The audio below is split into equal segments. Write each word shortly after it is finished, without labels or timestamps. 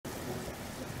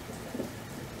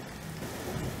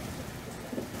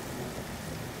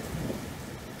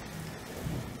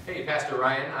Hey, Pastor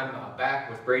Ryan. I'm back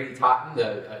with Brady Totten,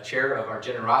 the chair of our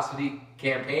generosity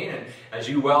campaign. And as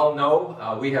you well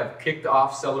know, we have kicked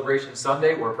off Celebration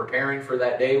Sunday. We're preparing for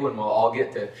that day when we'll all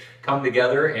get to come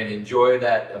together and enjoy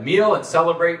that meal and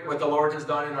celebrate what the Lord has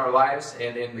done in our lives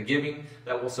and in the giving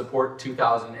that will support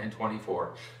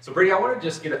 2024. So Brady, I want to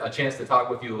just get a chance to talk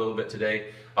with you a little bit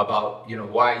today about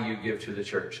why you give to the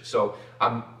church. So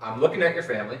I'm looking at your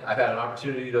family. I've had an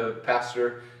opportunity to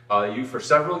pastor you for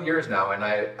several years now,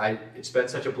 and it's been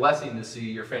such a blessing to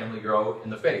see your family grow in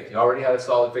the faith. You already had a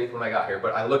solid faith when I got here,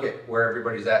 but I look at where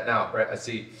everybody's at now, right? I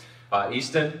see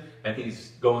Easton, and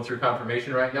he's going through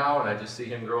confirmation right now, and I just see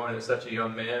him growing as such a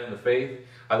young man in the faith.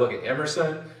 I look at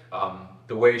Emerson,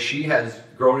 the way she has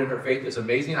grown in her faith is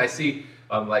amazing. I see,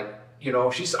 I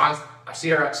see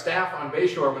her staff on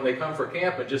Bayshore when they come for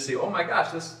camp and just see, oh my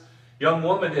gosh, this young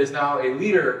woman is now a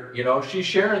leader. She's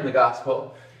sharing the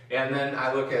gospel. And then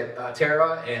I look at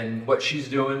Tara and what she's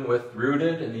doing with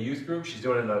Rooted and the youth group. She's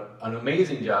doing an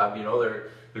amazing job.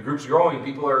 The group's growing.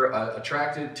 People are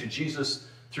attracted to Jesus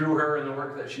through her and the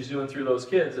work that she's doing through those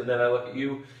kids. And then I look at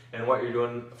you and what you're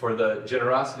doing for the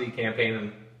generosity campaign.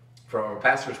 And from a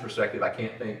pastor's perspective, I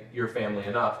can't thank your family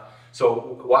enough.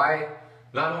 So why,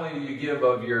 not only do you give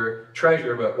of your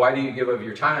treasure, but why do you give of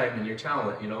your time and your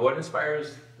talent? What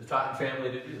inspires the Totten family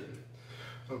to do that?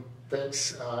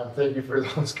 Thanks. Thank you for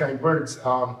those kind words.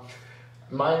 I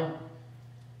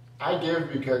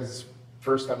give because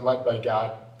first I'm led by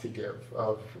God to give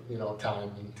of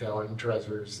time and talent and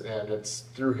treasures, and it's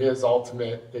through His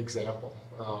ultimate example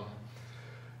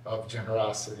of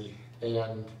generosity.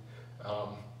 And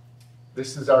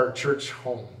this is our church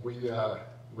home.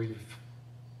 We've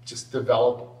just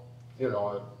developed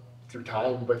through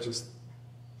time, but just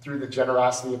through the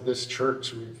generosity of this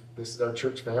church. This is our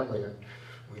church family, and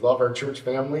we love our church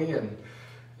family, and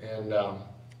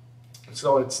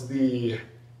so it's the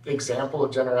example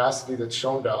of generosity that's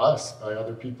shown to us by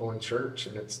other people in church.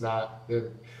 And it's not that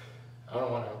I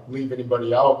don't want to leave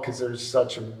anybody out, because there's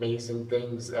such amazing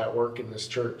things at work in this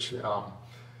church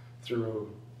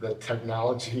through the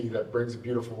technology that brings a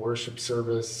beautiful worship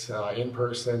service in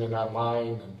person and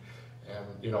online, and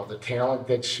the talent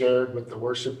that's shared with the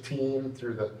worship team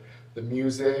through the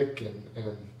music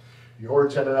and your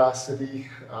generosity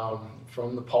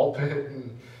from the pulpit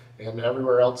and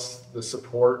everywhere else, the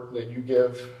support that you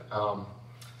give,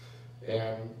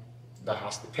 and the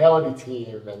hospitality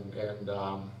team and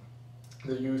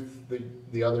the youth,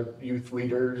 the other youth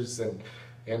leaders, and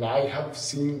I have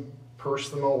seen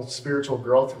personal spiritual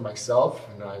growth in myself,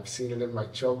 and I've seen it in my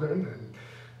children, and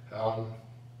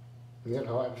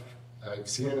I've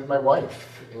seen it in my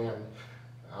wife, and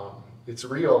it's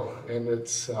real, and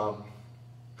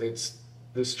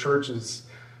this church is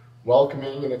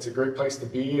welcoming, and it's a great place to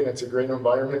be, and it's a great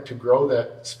environment to grow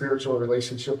that spiritual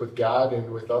relationship with God and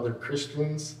with other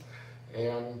Christians.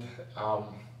 And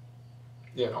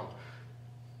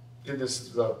this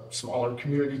is a smaller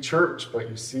community church, but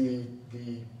you see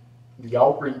the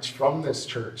outreach from this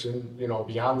church and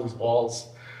beyond these walls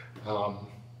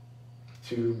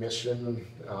to mission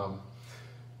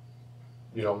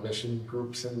mission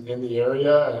groups in the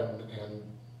area and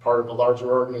part of a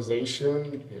larger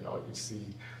organization. You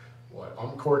see what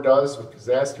UMCOR does with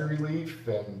disaster relief,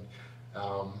 and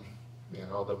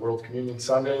the World Communion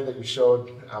Sunday that you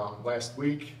showed last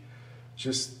week.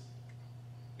 Just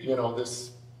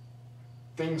this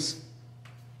things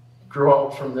grow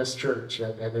out from this church,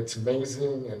 and it's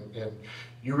amazing, and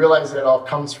you realize that it all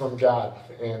comes from God,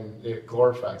 and it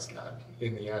glorifies God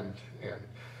in the end. And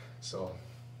so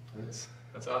that's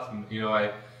awesome.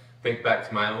 I think back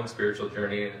to my own spiritual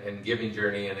journey and giving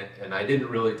journey, and I didn't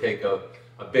really take a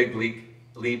big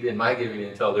leap in my giving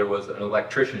until there was an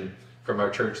electrician from our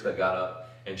church that got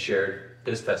up and shared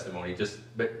his testimony.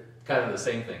 But kind of the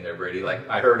same thing there, Brady. Like,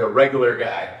 I heard a regular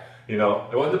guy, it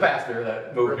wasn't the pastor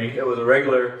that moved me, it was a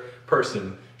regular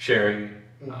person sharing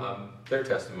their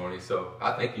testimony. So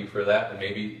I thank you for that, and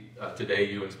maybe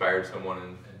today you inspired someone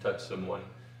and touched someone.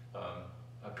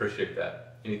 I appreciate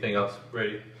that. Anything else,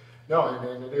 Brady? No,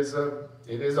 and it is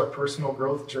a personal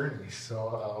growth journey.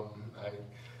 So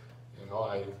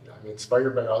I'm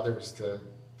inspired by others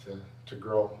to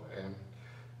grow, and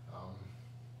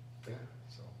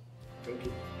so thank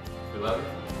you. We love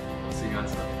you.